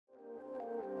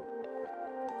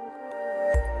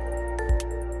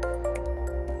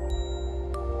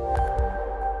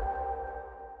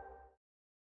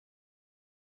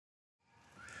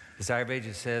Isaiah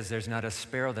Pages says, there's not a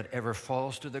sparrow that ever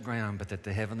falls to the ground, but that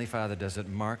the Heavenly Father doesn't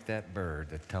mark that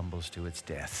bird that tumbles to its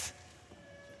death.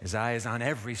 His eye is on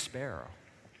every sparrow.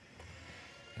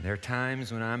 And there are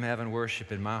times when I'm having worship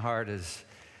and my heart is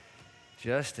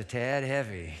just a tad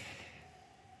heavy.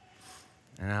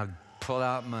 And I'll pull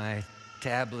out my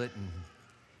tablet and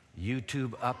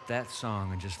YouTube up that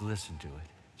song and just listen to it.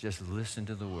 Just listen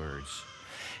to the words.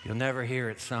 You'll never hear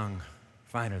it sung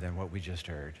finer than what we just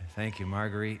heard. Thank you,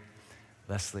 Marguerite,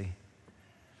 Leslie.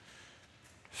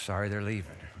 Sorry they're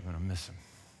leaving. We're going to miss them.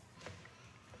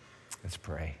 Let's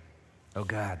pray. Oh,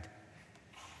 God,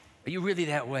 are you really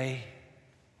that way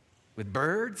with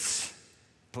birds?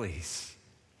 Please.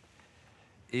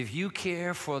 If you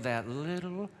care for that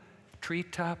little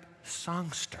treetop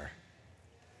songster,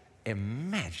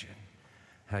 imagine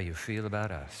how you feel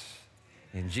about us.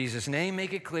 In Jesus' name,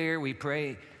 make it clear, we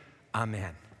pray,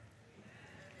 amen.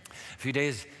 A few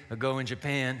days ago in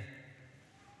Japan,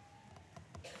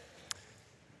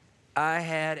 I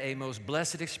had a most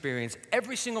blessed experience.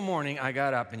 Every single morning I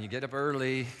got up, and you get up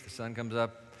early, the sun comes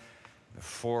up at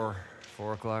 4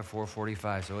 o'clock,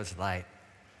 4:45, so it's light.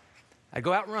 I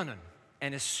go out running,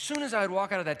 and as soon as I would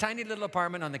walk out of that tiny little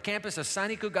apartment on the campus of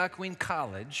Saniku Gakuin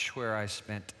College, where I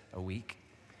spent a week,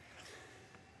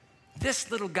 this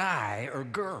little guy or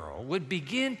girl would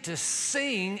begin to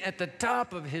sing at the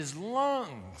top of his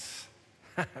lungs.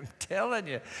 I'm telling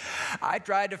you, I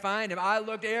tried to find him. I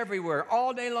looked everywhere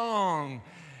all day long.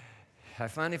 I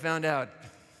finally found out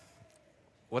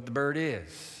what the bird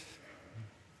is.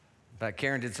 In fact,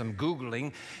 Karen did some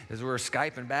Googling as we were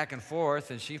Skyping back and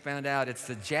forth, and she found out it's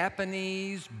the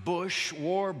Japanese bush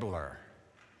warbler.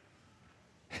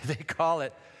 They call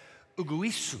it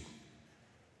uguisu.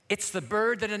 It's the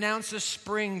bird that announces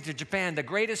spring to Japan. The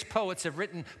greatest poets have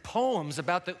written poems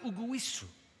about the uguisu.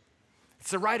 It's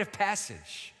the rite of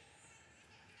passage.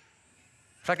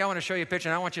 In fact, I want to show you a picture,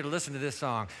 and I want you to listen to this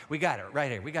song. We got it right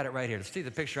here. We got it right here. Let's see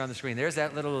the picture on the screen. There's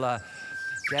that little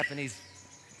Japanese,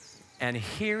 and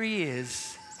here he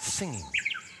is singing.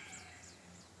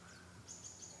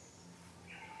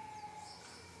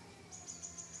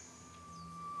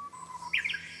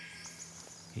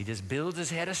 He just builds his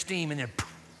head of steam, and then poof.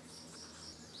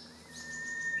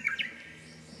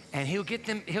 And he'll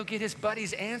get his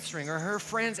buddies answering or her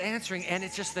friends answering, and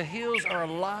it's just the hills are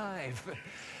alive.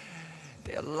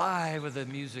 They're alive with the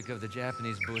music of the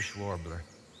Japanese bush warbler.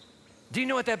 Do you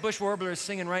know what that bush warbler is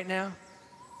singing right now?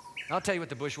 I'll tell you what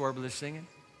the bush warbler is singing.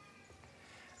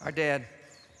 Our dad,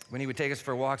 when he would take us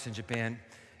for walks in Japan,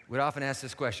 would often ask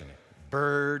this question: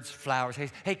 birds, flowers.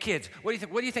 Hey kids, what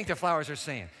do you think the flowers are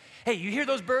saying? Hey, you hear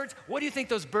those birds? What do you think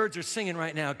those birds are singing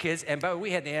right now, kids? And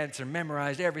we had the answer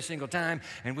memorized every single time,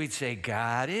 and we'd say,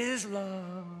 God is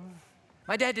love.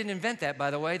 My dad didn't invent that,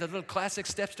 by the way, the little classic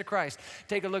Steps to Christ.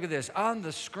 Take a look at this. On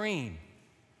the screen,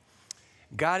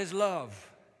 God is love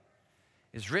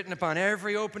is written upon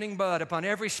every opening bud, upon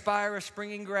every spire of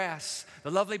springing grass.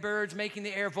 The lovely birds making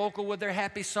the air vocal with their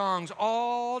happy songs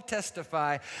all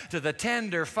testify to the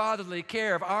tender fatherly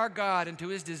care of our God and to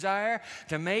his desire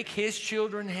to make his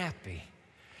children happy.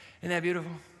 Isn't that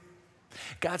beautiful?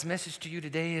 God's message to you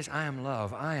today is, I am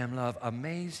love. I am love.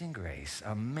 Amazing grace.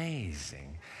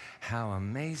 Amazing. How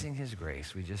amazing his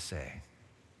grace, we just say.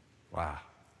 Wow.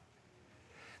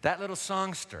 That little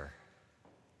songster,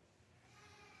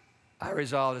 I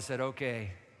resolved and said, okay,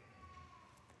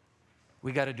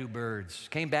 we got to do birds.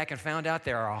 Came back and found out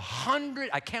there are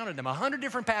 100, I counted them, 100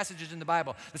 different passages in the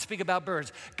Bible that speak about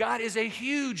birds. God is a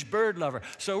huge bird lover.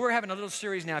 So we're having a little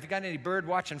series now. If you got any bird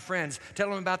watching friends, tell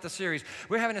them about the series.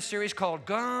 We're having a series called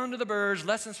Gone to the Birds,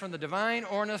 Lessons from the Divine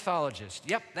Ornithologist.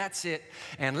 Yep, that's it.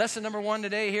 And lesson number 1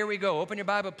 today, here we go. Open your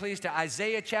Bible, please, to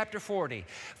Isaiah chapter 40.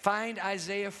 Find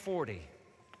Isaiah 40.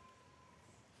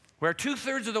 We're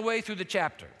 2/3 of the way through the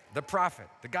chapter. The prophet,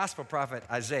 the gospel prophet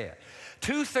Isaiah.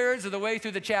 2/3 of the way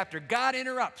through the chapter, God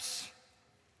interrupts.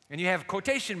 And you have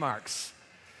quotation marks.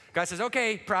 God says,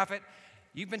 okay, prophet,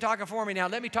 you've been talking for me now.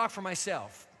 Let me talk for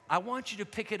myself. I want you to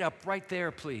pick it up right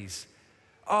there, please.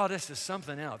 Oh, this is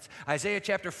something else. Isaiah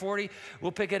chapter 40,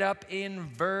 we'll pick it up in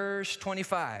verse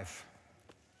 25.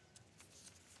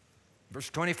 Verse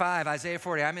 25, Isaiah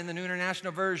 40, I'm in the New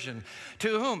International Version.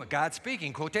 To whom, God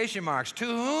speaking, quotation marks, to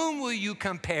whom will you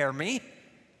compare me?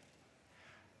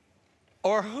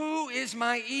 Or who is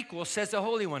my equal, says the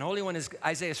Holy One. Holy One is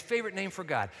Isaiah's favorite name for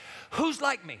God. Who's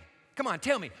like me? Come on,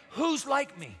 tell me, who's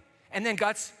like me? And then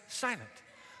God's silent.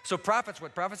 So prophets,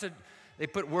 what prophets They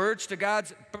put words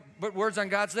on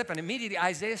God's lip, and immediately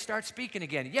Isaiah starts speaking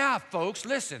again. Yeah, folks,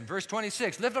 listen. Verse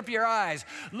 26, lift up your eyes,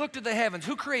 look to the heavens.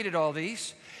 Who created all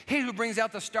these? He who brings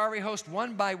out the starry host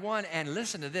one by one, and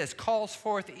listen to this, calls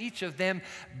forth each of them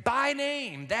by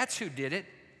name. That's who did it.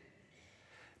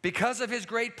 Because of his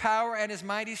great power and his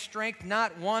mighty strength,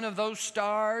 not one of those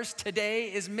stars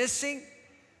today is missing.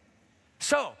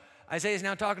 So, Isaiah is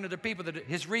now talking to the people,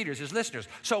 his readers, his listeners.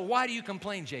 So why do you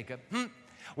complain, Jacob?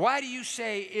 Why do you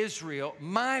say, Israel,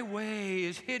 my way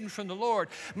is hidden from the Lord?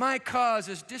 My cause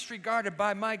is disregarded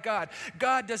by my God.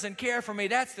 God doesn't care for me.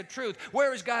 That's the truth.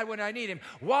 Where is God when I need him?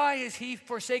 Why has he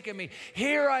forsaken me?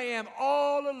 Here I am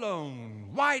all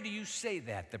alone. Why do you say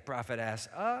that? The prophet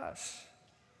asks us.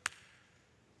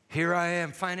 Here I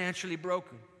am financially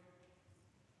broken.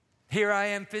 Here I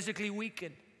am physically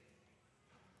weakened.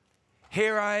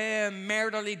 Here I am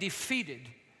maritally defeated.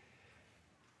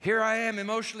 Here I am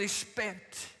emotionally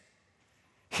spent.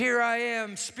 Here I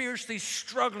am spiritually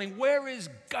struggling. Where is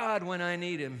God when I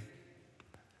need him?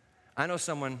 I know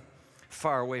someone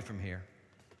far away from here.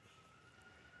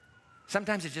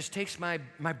 Sometimes it just takes my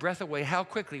breath away how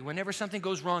quickly, whenever something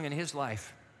goes wrong in his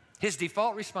life, his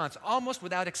default response, almost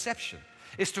without exception,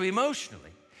 is to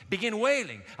emotionally begin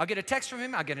wailing. I'll get a text from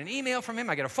him. I'll get an email from him.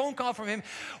 I get a phone call from him.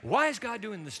 Why is God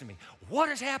doing this to me? What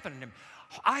has happened to him?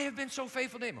 I have been so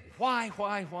faithful to him. Why?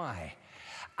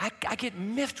 I get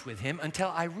miffed with him until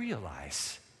I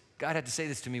realize. God had to say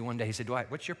this to me one day. He said,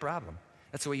 Dwight, what's your problem?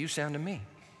 That's the way you sound to me.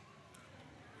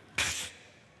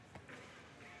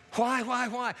 Why?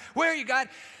 Where are you, God?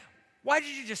 Why did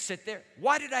you just sit there?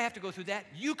 Why did I have to go through that?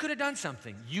 You could have done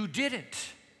something. You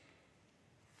didn't.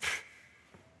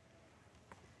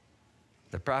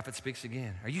 The prophet speaks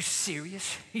again. Are you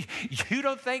serious? You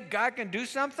don't think God can do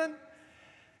something?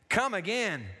 Come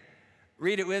again.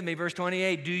 Read it with me, verse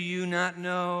 28. Do you not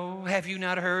know? Have you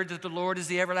not heard that the Lord is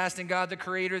the everlasting God, the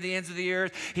creator of the ends of the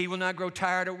earth? He will not grow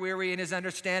tired or weary in his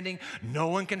understanding. No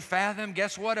one can fathom.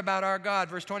 Guess what about our God?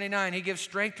 Verse 29, he gives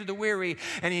strength to the weary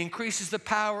and he increases the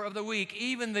power of the weak.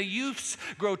 Even the youths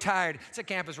grow tired. It's a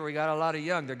campus where we got a lot of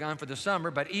young. They're gone for the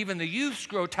summer, but even the youths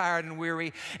grow tired and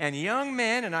weary. And young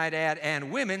men, and I'd add,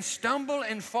 and women stumble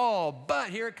and fall.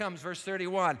 But here it comes, verse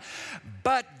 31.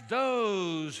 But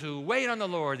those who wait on the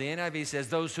Lord, the NIV says,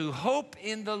 those who hope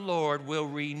in the Lord will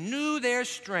renew their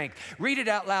strength. Read it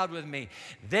out loud with me.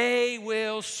 They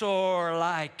will soar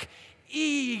like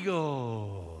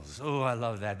eagles. Oh, I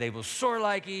love that. They will soar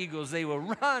like eagles. They will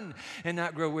run and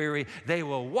not grow weary. They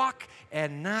will walk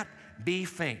and not be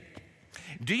faint.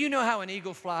 Do you know how an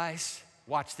eagle flies?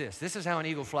 Watch this. This is how an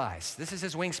eagle flies. This is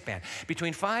his wingspan.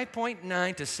 Between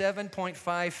 5.9 to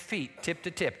 7.5 feet, tip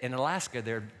to tip. In Alaska,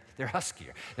 they're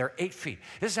huskier. They're 8 feet.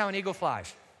 This is how an eagle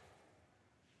flies.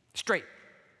 Straight.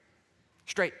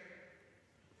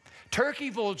 Turkey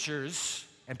vultures,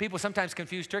 and people sometimes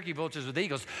confuse turkey vultures with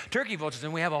eagles. Turkey vultures,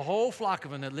 and we have a whole flock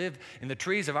of them that live in the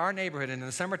trees of our neighborhood, and in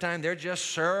the summertime, they're just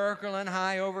circling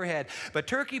high overhead. But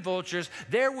turkey vultures,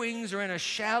 their wings are in a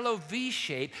shallow V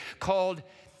shape called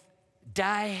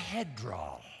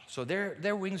dihedral. So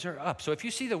their wings are up. So if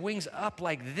you see the wings up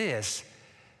like this,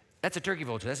 that's a turkey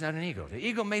vulture. That's not an eagle. The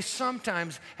eagle may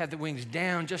sometimes have the wings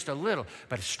down just a little,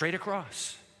 but it's straight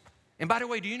across. And by the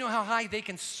way, do you know how high they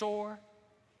can soar?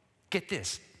 Get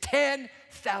this,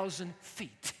 10,000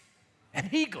 feet. An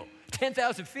eagle,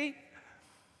 10,000 feet.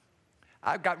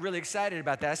 I got really excited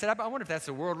about that. I said, I wonder if that's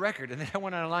a world record. And then I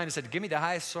went online and said, give me the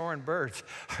highest soaring birds.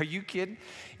 Are you kidding?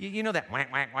 You know that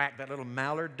whack, whack, whack, that little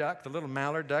mallard duck, the little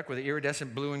mallard duck with the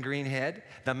iridescent blue and green head?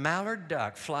 The mallard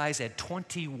duck flies at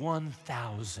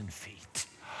 21,000 feet.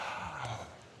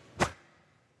 Let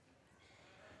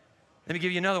me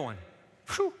give you another one.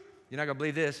 Whew. You're not going to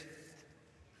believe this.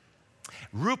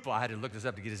 Rupel, I had to look this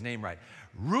up to get his name right.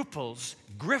 Rupel's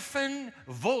griffin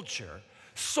vulture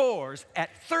soars at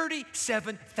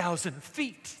 37,000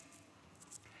 feet.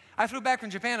 I flew back from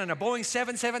Japan on a Boeing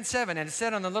 777, and it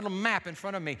said on the little map in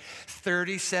front of me,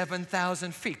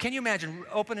 37,000 feet. Can you imagine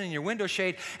opening your window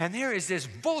shade, and there is this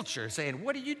vulture saying,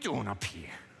 what are you doing up here?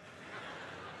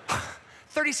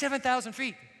 37,000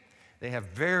 feet. They have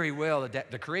very well,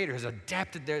 the Creator has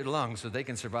adapted their lungs so they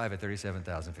can survive at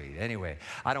 37,000 feet. Anyway,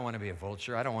 I don't want to be a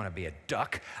vulture. I don't want to be a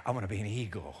duck. I want to be an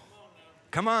eagle.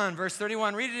 Come on, verse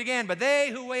 31, read it again. But they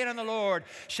who wait on the Lord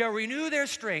shall renew their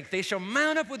strength. They shall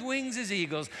mount up with wings as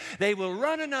eagles. They will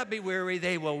run and not be weary.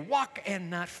 They will walk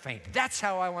and not faint. That's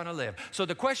how I want to live. So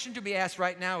the question to be asked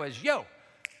right now is,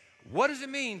 what does it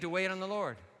mean to wait on the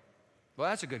Lord? Well,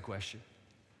 that's a good question.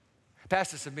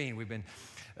 Pastor Sabine, we've been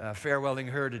farewelling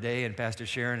her today, and Pastor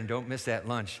Sharon, and don't miss that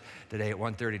lunch today at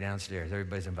 1:30 downstairs.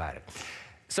 Everybody's invited.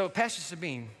 So Pastor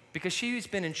Sabine because she's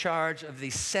been in charge of the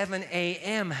 7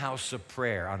 a.m. house of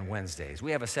prayer on Wednesdays.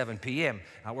 We have a 7 p.m.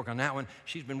 I work on that one.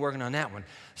 She's been working on that one.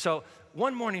 So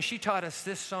one morning she taught us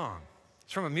this song.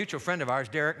 It's from a mutual friend of ours,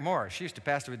 Derek Morris. She used to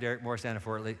pastor with Derek Morris down at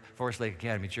Forest Lake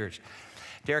Academy Church.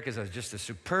 Derek is just a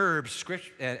superb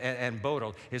script, and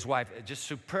Bodil, his wife, just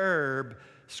superb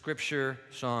scripture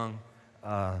song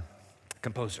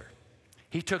composer.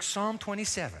 He took Psalm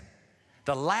 27,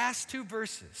 the last two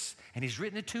verses, and he's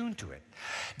written a tune to it.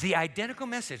 The identical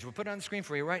message, we'll put it on the screen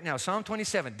for you right now, Psalm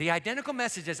 27. The identical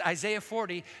message is Isaiah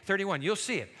 40:31. You'll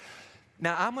see it.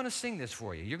 Now, I'm going to sing this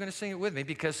for you. You're going to sing it with me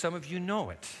because some of you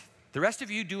know it. The rest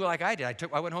of you do like I did.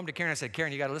 I went home to Karen and I said,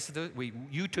 Karen, you got to listen to it. We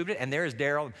YouTubed it, and there's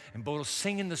Daryl and Bodil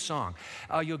singing the song.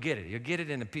 Oh, you'll get it. You'll get it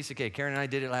in a piece of cake. Karen and I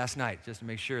did it last night just to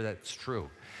make sure that's true.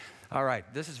 All right,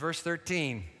 this is verse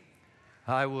 13.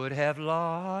 I would have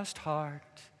lost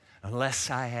heart unless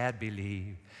I had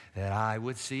believed that I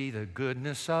would see the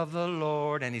goodness of the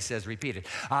Lord. And he says, repeat it.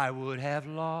 I would have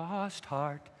lost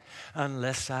heart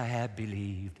unless I had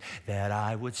believed that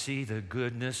I would see the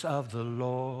goodness of the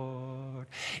Lord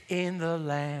in the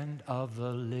land of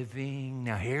the living.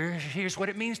 Now here's what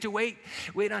it means to wait.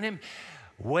 Wait on him.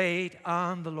 Wait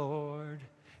on the Lord.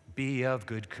 Be of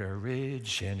good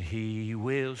courage, and he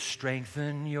will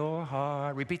strengthen your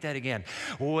heart. Repeat that again.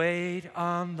 Wait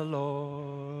on the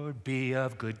Lord. Be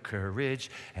of good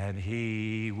courage, and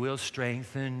he will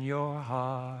strengthen your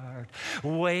heart.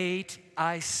 Wait,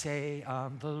 I say,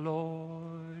 on the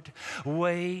Lord.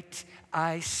 Wait,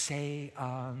 I say,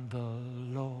 on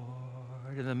the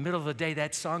Lord. In the middle of the day,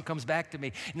 that song comes back to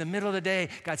me. In the middle of the day,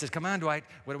 God says, come on, Dwight,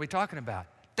 what are we talking about?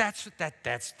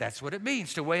 That's what it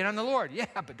means to wait on the Lord. Yeah,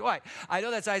 but Dwight, I know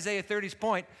that's Isaiah 30's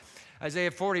point. Isaiah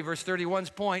 40, verse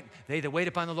 31's point. They that wait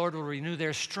upon the Lord will renew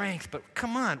their strength. But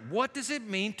come on, what does it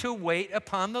mean to wait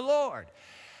upon the Lord?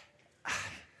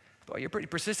 Boy, you're pretty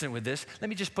persistent with this. Let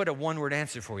me just put a one-word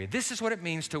answer for you. This is what it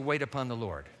means to wait upon the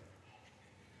Lord.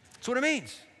 That's what it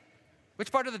means.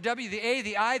 Which part of the W, the A,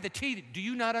 the I, the T do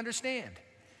you not understand?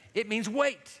 It means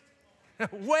wait.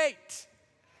 Wait.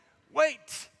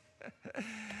 Wait.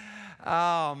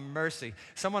 Oh, mercy.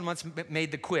 Someone once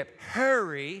made the quip,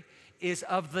 hurry is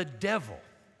of the devil.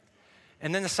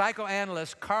 And then the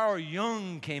psychoanalyst Carl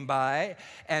Jung came by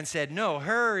and said, no,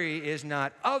 hurry is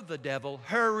not of the devil,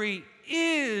 hurry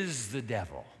is the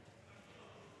devil.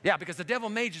 Yeah, because the devil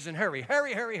majors in hurry.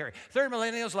 Hurry, hurry, hurry. Third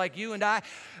millennials like you and I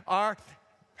are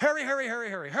hurry, hurry, hurry,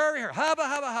 hurry, hurry, hurry, hubba,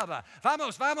 hubba, hubba.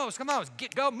 Vamos, vamos, come on,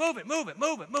 go, move it, move it,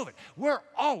 move it, move it. We're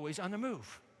always on the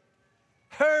move.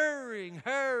 Hurrying,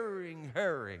 hurrying,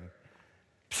 hurrying.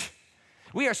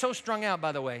 We are so strung out,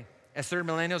 by the way, as third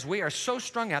millennials, we are so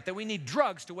strung out that we need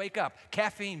drugs to wake up,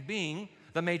 caffeine being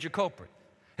the major culprit.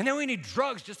 And then we need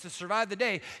drugs just to survive the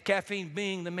day, caffeine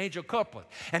being the major culprit.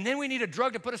 And then we need a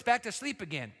drug to put us back to sleep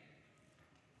again.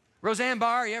 Roseanne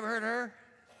Barr, you ever heard of her?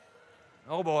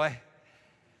 Oh, boy.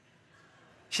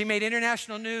 She made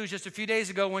international news just a few days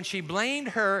ago when she blamed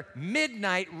her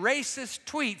midnight racist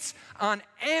tweets on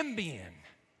Ambien.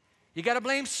 You got to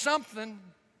blame something.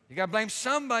 You got to blame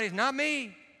somebody. It's not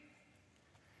me.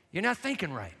 You're not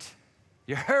thinking right.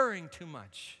 You're hurrying too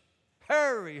much.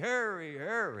 Hurry, hurry,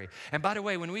 hurry. And by the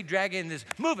way, when we drag in this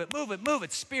move it, move it, move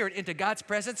it spirit into God's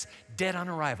presence, dead on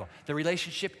arrival. The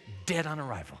relationship, dead on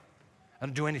arrival. I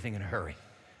don't do anything in a hurry.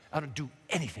 I don't do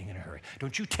anything in a hurry.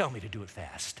 Don't you tell me to do it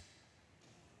fast.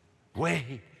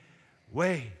 Wait,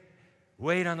 wait,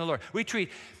 wait on the Lord. We treat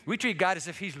God as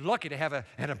if he's lucky to have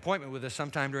an appointment with us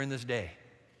sometime during this day.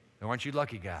 Aren't you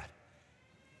lucky, God?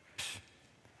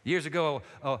 Years ago,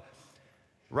 a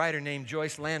writer named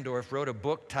Joyce Landorf wrote a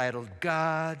book titled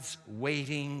God's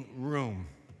Waiting Room.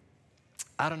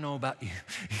 I don't know about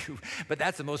you, but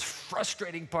that's the most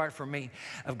frustrating part for me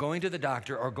of going to the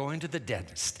doctor or going to the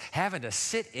dentist, having to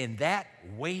sit in that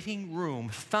waiting room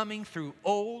thumbing through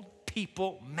old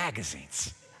People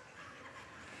magazines.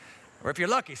 Or if you're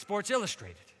lucky, Sports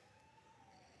Illustrated.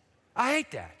 I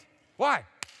hate that. Why?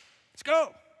 Let's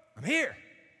go. I'm here.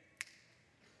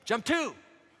 Jump 2.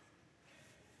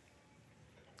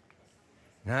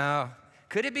 Now,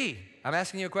 could it be, I'm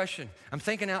asking you a question, I'm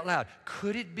thinking out loud,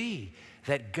 could it be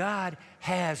that God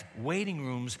has waiting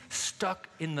rooms stuck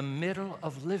in the middle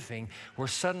of living where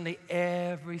suddenly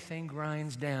everything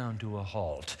grinds down to a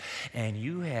halt and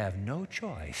you have no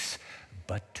choice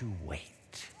but to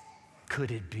wait?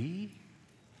 Could it be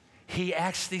he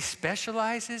actually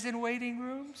specializes in waiting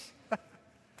rooms?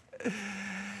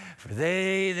 For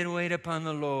they that wait upon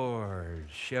the Lord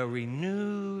shall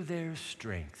renew their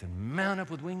strength and mount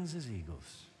up with wings as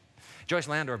eagles. Joyce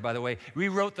Landorf, by the way,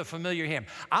 rewrote the familiar hymn.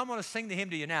 I'm going to sing the hymn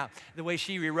to you now the way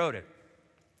she rewrote it.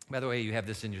 By the way, you have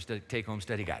this in your take-home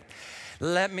study guide.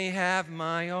 Let me have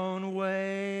my own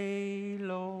way,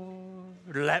 Lord.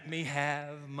 Let me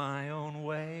have my own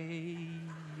way.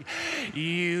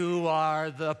 You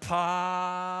are the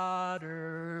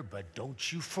potter, but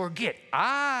don't you forget,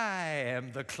 I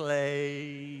am the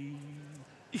clay.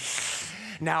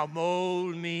 Now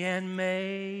mold me and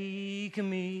make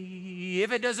me,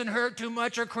 if it doesn't hurt too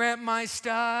much or cramp my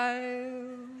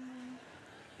style,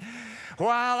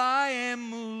 while I am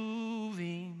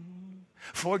moving,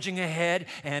 forging ahead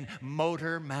and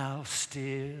motor mouth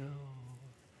still.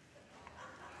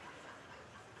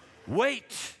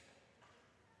 Wait.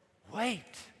 Wait.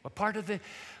 What part of the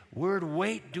word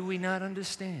wait do we not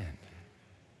understand?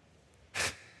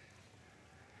 This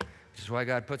is why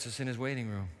God puts us in his waiting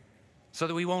room, so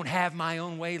that we won't have my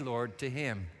own way, Lord, to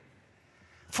him.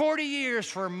 40 years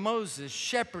for Moses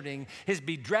shepherding his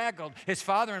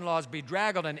father-in-law's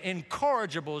bedraggled and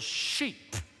incorrigible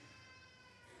sheep.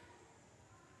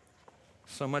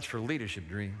 So much for leadership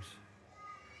dreams.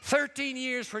 13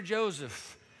 years for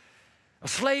Joseph, a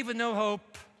slave with no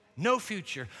hope, no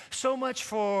future. So much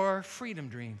for freedom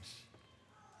dreams.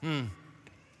 3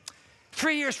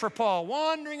 years for Paul,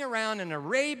 wandering around an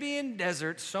Arabian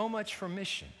desert. So much for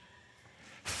mission.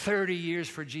 30 years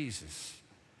for Jesus,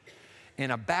 in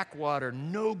a backwater,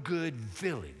 no-good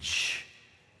village.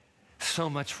 So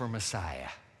much for Messiah.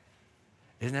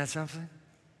 Isn't that something?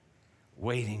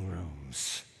 Waiting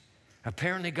rooms.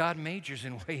 Apparently God majors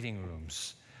in waiting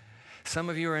rooms. Some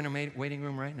of you are in a waiting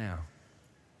room right now.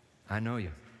 I know you.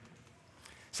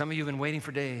 Some of you have been waiting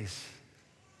for days.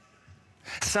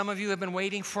 Some of you have been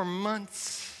waiting for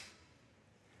months.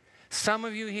 Some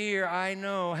of you here, I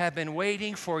know, have been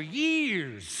waiting for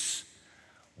years.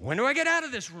 When do I get out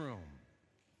of this room?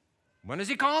 When does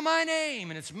he call my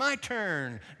name and it's my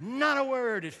turn? Not a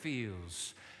word, it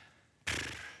feels.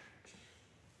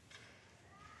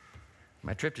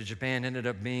 My trip to Japan ended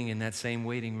up being in that same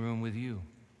waiting room with you.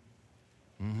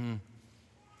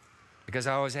 Because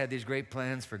I always had these great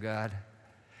plans for God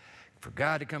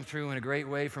to come through in a great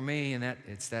way for me, and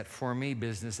it's that for me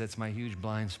business that's my huge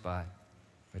blind spot,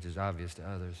 which is obvious to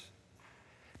others.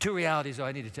 Two realities,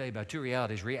 I need to tell you about two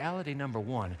realities. Reality number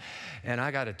one, and I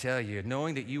got to tell you,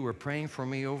 knowing that you were praying for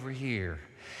me over here,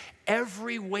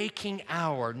 every waking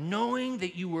hour, knowing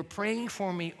that you were praying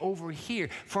for me over here,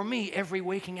 for me, every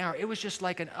waking hour, it was just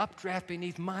like an updraft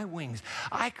beneath my wings.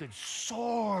 I could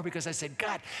soar because I said,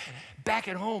 God, back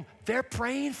at home, they're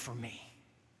praying for me.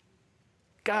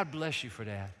 God bless you for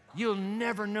that. You'll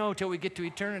never know till we get to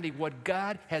eternity what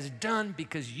God has done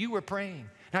because you were praying.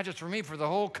 Not just for me, for the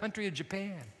whole country of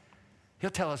Japan. He'll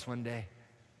tell us one day.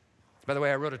 By the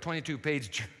way, I wrote a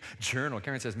 22-page journal.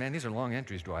 Karen says, man, these are long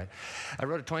entries, Dwight. I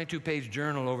wrote a 22-page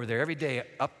journal over there every day,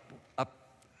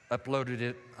 uploaded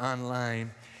it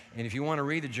online. And if you want to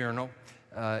read the journal,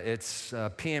 it's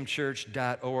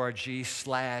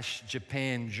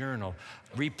pmchurch.org/Japan Journal,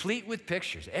 replete with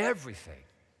pictures, everything.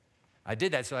 I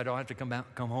did that so I don't have to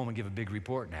come home and give a big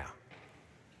report now.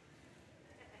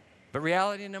 But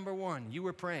reality number one, you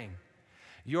were praying.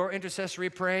 Your intercessory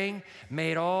praying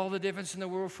made all the difference in the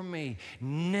world for me.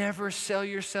 Never sell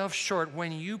yourself short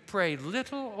when you pray.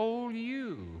 Little old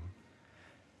you,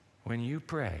 when you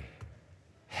pray,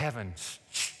 heavens,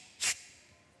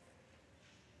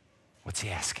 what's he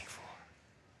asking for?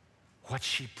 What's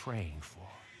she praying for?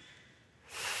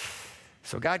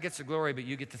 So God gets the glory, but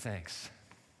you get the thanks.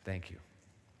 Thank you.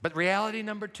 But reality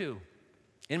number two,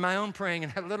 in my own praying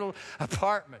in that little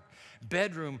apartment,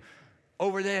 bedroom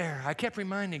over there, I kept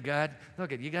reminding God,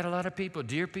 look, you got a lot of people,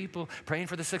 dear people, praying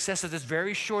for the success of this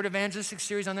very short evangelistic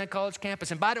series on that college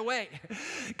campus. And by the way,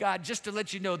 God, just to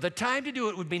let you know, the time to do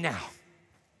it would be now.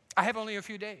 I have only a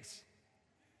few days.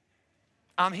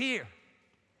 I'm here.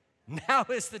 Now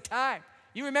is the time.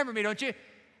 You remember me, don't you?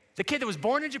 The kid that was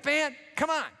born in Japan?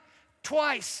 Come on.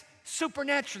 Twice.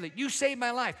 Supernaturally, you saved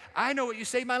my life. I know what you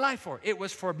saved my life for. It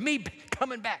was for me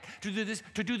coming back to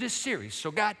do this series. So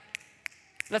God,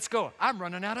 let's go. I'm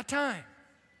running out of time.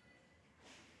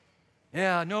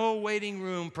 Yeah, no waiting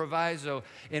room proviso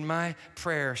in my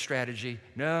prayer strategy.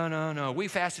 No. We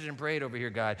fasted and prayed over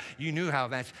here, God. You knew how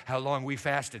long we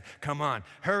fasted. Come on.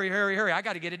 Hurry. I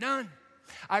got to get it done.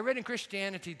 I read in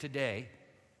Christianity Today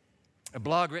a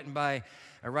blog written by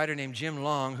a writer named Jim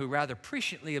Long, who rather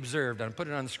presciently observed, I'll put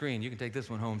it on the screen, you can take this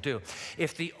one home too.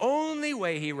 If the only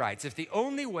way, he writes, if the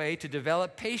only way to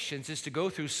develop patience is to go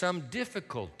through some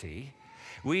difficulty,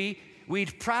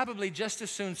 we'd probably just as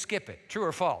soon skip it. True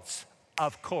or false?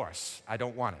 Of course, I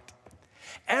don't want it.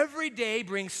 Every day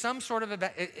brings some sort of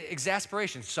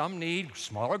exasperation. Some need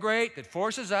small or great that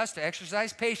forces us to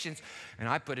exercise patience, and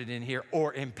I put it in here,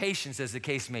 or impatience as the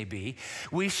case may be.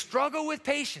 We struggle with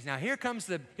patience. Now here comes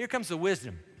the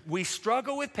wisdom. We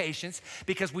struggle with patience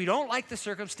because we don't like the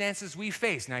circumstances we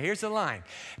face. Now here's the line.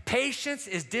 Patience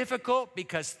is difficult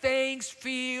because things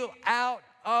feel out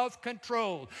of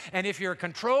control. And if you're a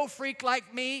control freak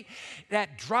like me,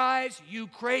 that drives you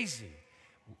crazy.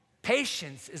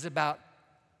 Patience is about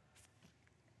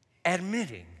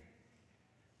admitting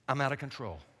I'm out of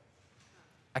control.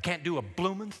 I can't do a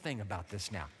blooming thing about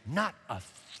this now. Not a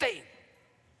thing.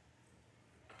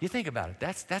 You think about it.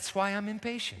 That's why I'm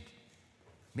impatient.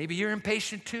 Maybe you're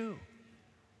impatient too.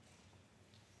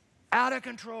 Out of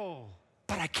control,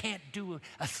 but I can't do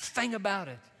a thing about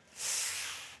it.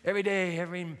 Every day,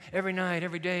 every night,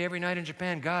 every day, every night in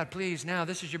Japan, God, please, now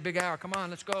this is your big hour. Come on,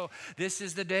 let's go. This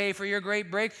is the day for your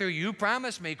great breakthrough. You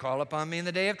promised me, call upon me in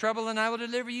the day of trouble and I will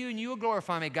deliver you and you will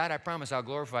glorify me. God, I promise I'll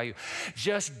glorify you.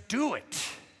 Just do it.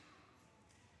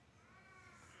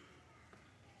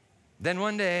 Then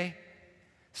one day,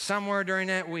 somewhere during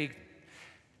that week,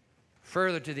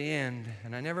 further to the end,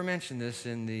 and I never mentioned this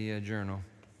in the journal,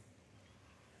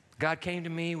 God came to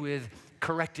me with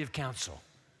corrective counsel.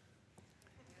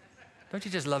 Don't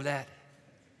you just love that?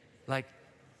 Like,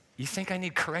 you think I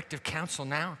need corrective counsel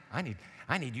now? I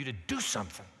need you to do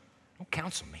something. Don't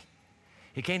counsel me.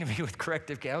 He came to me with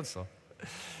corrective counsel.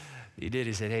 He did.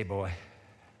 He said, hey, boy,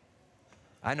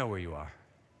 I know where you are.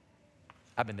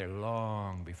 I've been there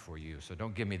long before you, so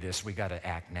don't give me this we got to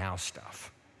act now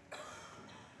stuff.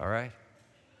 All right?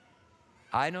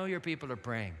 I know your people are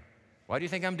praying. Why do you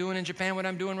think I'm doing in Japan what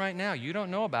I'm doing right now? You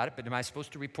don't know about it, but am I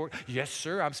supposed to report? Yes,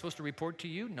 sir, I'm supposed to report to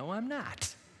you. No, I'm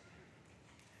not.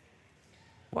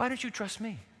 Why don't you trust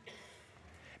me?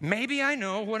 Maybe I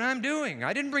know what I'm doing.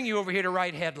 I didn't bring you over here to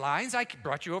write headlines. I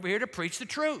brought you over here to preach the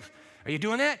truth. Are you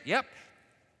doing that? Yep.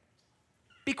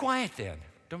 Be quiet then.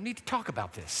 Don't need to talk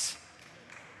about this.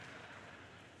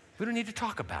 We don't need to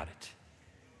talk about it.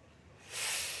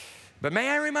 But may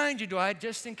I remind you, Dwight,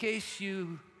 just in case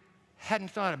you hadn't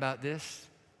thought about this,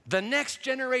 the next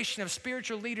generation of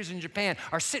spiritual leaders in Japan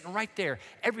are sitting right there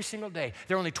every single day.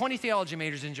 There are only 20 theology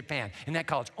majors in Japan, in that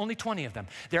college, only 20 of them.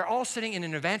 They're all sitting in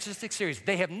an evangelistic series.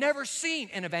 They have never seen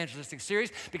an evangelistic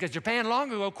series because Japan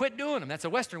long ago quit doing them. That's a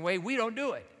Western way. We don't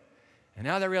do it. And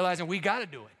now they're realizing we got to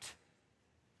do it.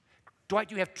 Dwight,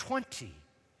 you have 20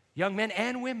 young men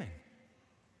and women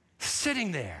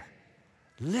sitting there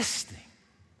listening.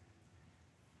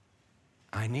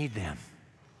 I need them.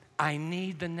 I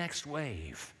need the next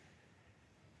wave.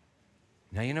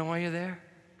 Now, you know why you're there?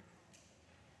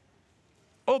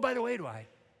 Oh, by the way, Dwight,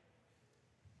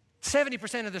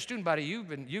 70% of the student body,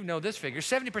 you know this figure,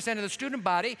 70% of the student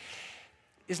body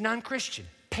is non-Christian,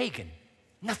 pagan,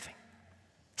 nothing.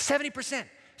 70%.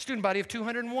 Student body of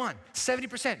 201,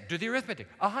 70%. Do the arithmetic,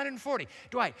 140.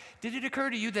 Dwight, did it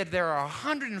occur to you that there are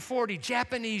 140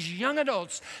 Japanese young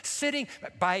adults sitting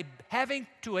by having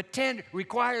to attend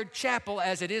required chapel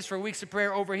as it is for weeks of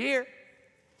prayer over here?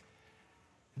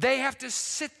 They have to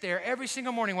sit there every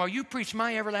single morning while you preach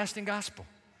my everlasting gospel.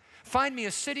 Find me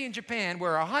a city in Japan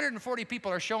where 140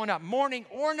 people are showing up morning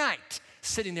or night,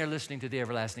 sitting there listening to the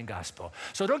everlasting gospel.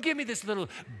 So don't give me this little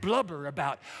blubber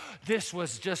about this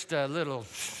was just a little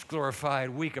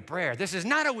glorified week of prayer. This is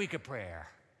not a week of prayer.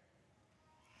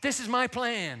 This is my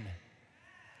plan.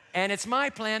 And it's my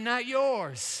plan, not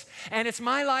yours. And it's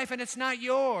my life and it's not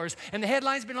yours. And the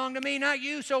headlines belong to me, not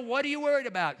you. So what are you worried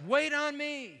about? Wait on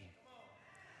me.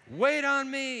 Wait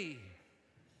on me.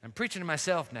 I'm preaching to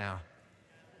myself now.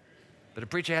 But a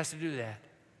preacher has to do that.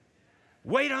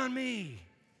 Wait on me.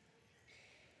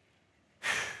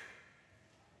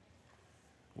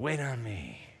 Wait on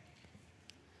me.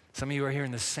 Some of you are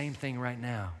hearing the same thing right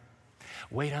now.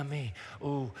 Wait on me.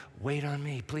 Oh, wait on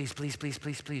me. Please, please, please,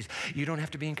 please, please. You don't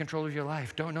have to be in control of your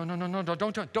life. Don't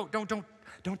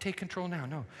take control now.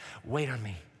 No. Wait on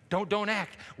me. Don't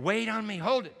act. Wait on me.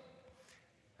 Hold it.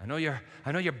 I know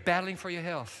you're battling for your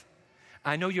health.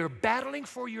 I know you're battling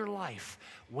for your life.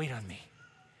 Wait on me.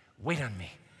 Wait on me.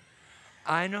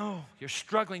 I know you're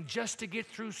struggling just to get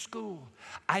through school.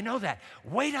 I know that.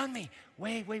 Wait on me.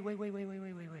 Wait.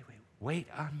 Wait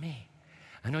on me.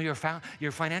 I know your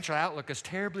financial outlook is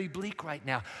terribly bleak right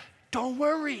now. Don't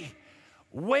worry.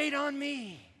 Wait on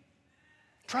me.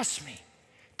 Trust me.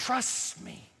 Trust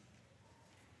me.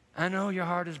 I know your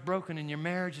heart is broken and your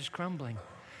marriage is crumbling.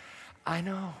 I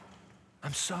know.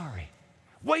 I'm sorry.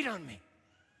 Wait on me.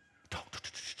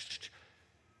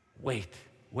 Wait.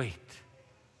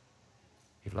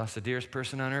 You've lost the dearest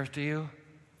person on earth to you?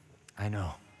 I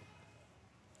know.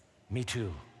 Me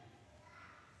too.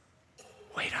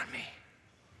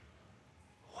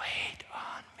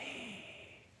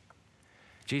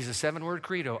 Jesus' 7-word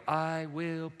credo, I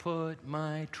will put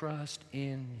my trust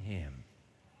in him.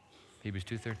 Hebrews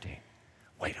 2:13.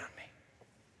 Wait on me.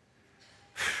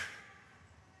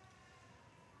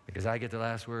 Because I get the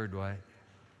last word, Dwight.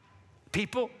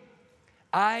 People,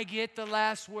 I get the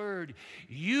last word.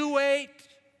 You wait,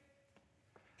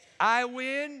 I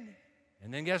win,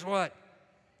 and then guess what?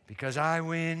 Because I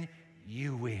win,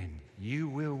 you win. You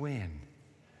will win.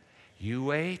 You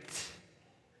wait,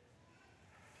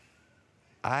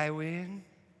 I win,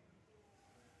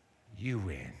 you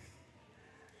win.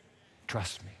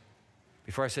 Trust me.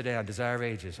 Before I sit down, Desire of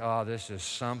Ages. Oh, this is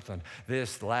something.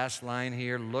 This last line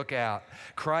here, look out.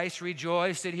 Christ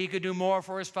rejoiced that he could do more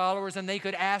for his followers than they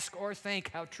could ask or think.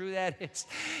 How true that is.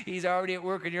 He's already at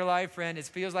work in your life, friend. It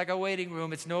feels like a waiting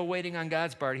room. It's no waiting on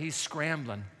God's part. He's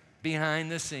scrambling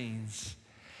behind the scenes.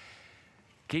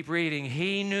 Keep reading.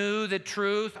 He knew that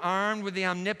truth, armed with the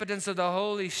omnipotence of the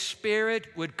Holy Spirit,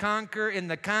 would conquer in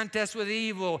the contest with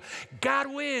evil. God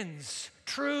wins.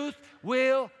 Truth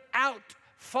will out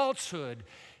falsehood.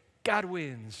 God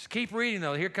wins. Keep reading,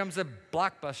 though. Here comes the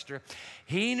blockbuster.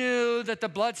 He knew that the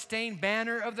bloodstained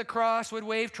banner of the cross would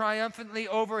wave triumphantly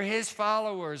over his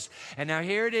followers. And now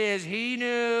here it is. He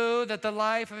knew that the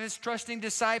life of his trusting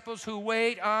disciples who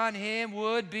wait on him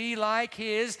would be like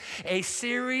his, a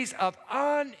series of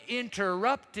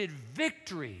uninterrupted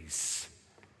victories.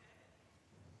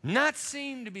 Not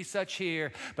seen to be such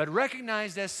here, but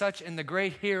recognized as such in the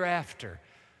great hereafter.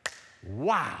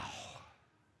 Wow.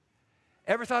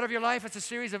 Ever thought of your life as a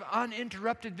series of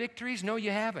uninterrupted victories? No,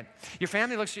 you haven't. Your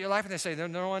family looks at your life and they say, there are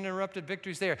no uninterrupted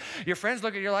victories there. Your friends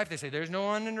look at your life, they say, there's no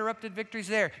uninterrupted victories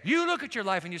there. You look at your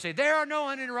life and you say, there are no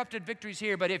uninterrupted victories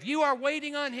here. But if you are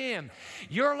waiting on him,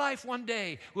 your life one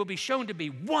day will be shown to be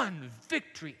one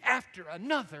victory after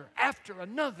another, after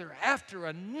another, after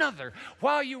another,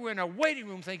 while you were in a waiting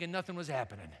room thinking nothing was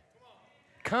happening.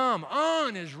 Come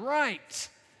on is right.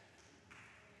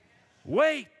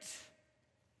 Wait.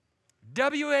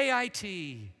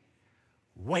 W-A-I-T.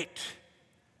 Wait.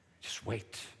 Just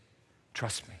wait.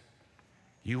 Trust me.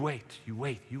 You wait, you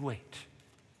wait, you wait.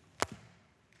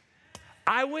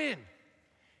 I win.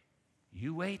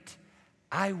 You wait,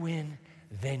 I win,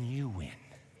 then you win.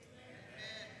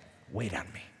 Wait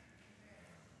on me.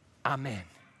 Amen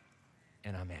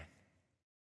and amen.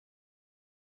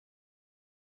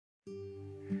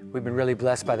 We've been really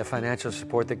blessed by the financial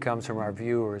support that comes from our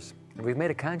viewers, and we've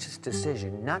made a conscious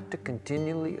decision not to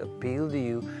continually appeal to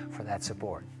you for that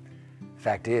support.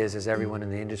 Fact is, as everyone in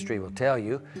the industry will tell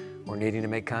you, we're needing to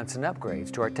make constant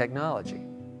upgrades to our technology.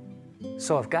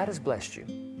 So if God has blessed you,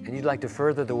 and you'd like to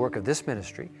further the work of this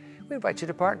ministry, we invite you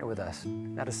to partner with us.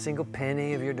 Not a single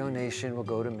penny of your donation will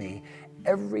go to me.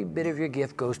 Every bit of your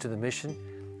gift goes to the mission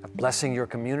of blessing your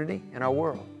community and our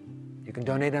world. You can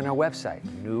donate on our website,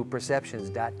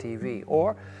 newperceptions.tv,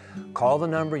 or call the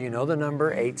number, you know the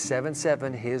number,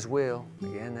 877-HIS-WILL.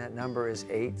 Again, that number is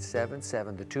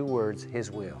 877, the 2 words,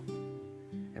 His Will.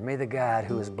 And may the God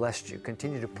who has blessed you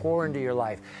continue to pour into your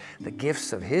life the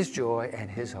gifts of His joy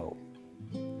and His hope.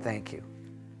 Thank you.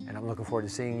 And I'm looking forward to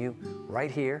seeing you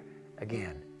right here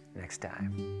again next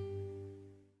time.